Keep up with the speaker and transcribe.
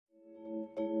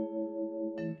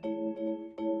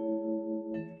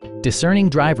Discerning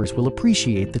drivers will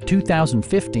appreciate the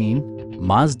 2015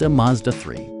 Mazda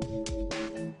Mazda3.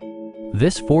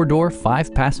 This four-door,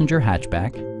 five-passenger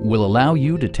hatchback will allow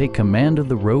you to take command of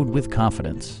the road with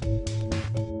confidence.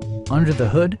 Under the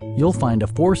hood, you'll find a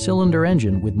four-cylinder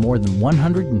engine with more than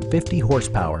 150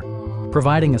 horsepower,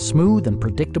 providing a smooth and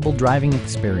predictable driving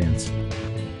experience.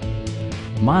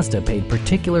 Mazda paid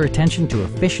particular attention to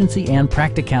efficiency and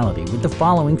practicality with the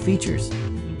following features: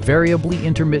 variably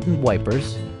intermittent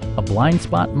wipers, a blind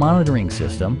spot monitoring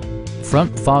system,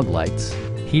 front fog lights,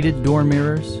 heated door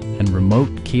mirrors, and remote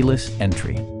keyless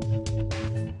entry.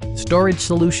 Storage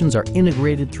solutions are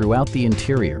integrated throughout the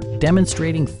interior,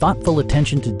 demonstrating thoughtful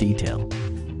attention to detail.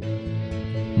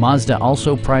 Mazda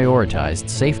also prioritized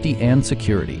safety and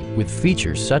security with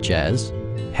features such as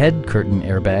head curtain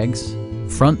airbags,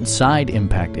 front and side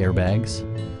impact airbags,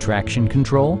 traction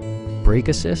control, brake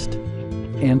assist,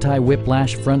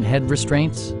 anti-whiplash front head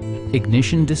restraints,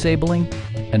 ignition disabling,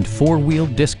 and four-wheel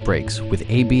disc brakes with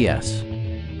ABS.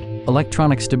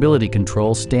 Electronic stability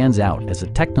control stands out as a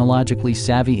technologically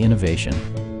savvy innovation,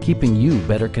 keeping you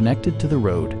better connected to the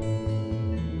road.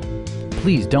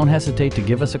 Please don't hesitate to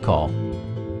give us a call.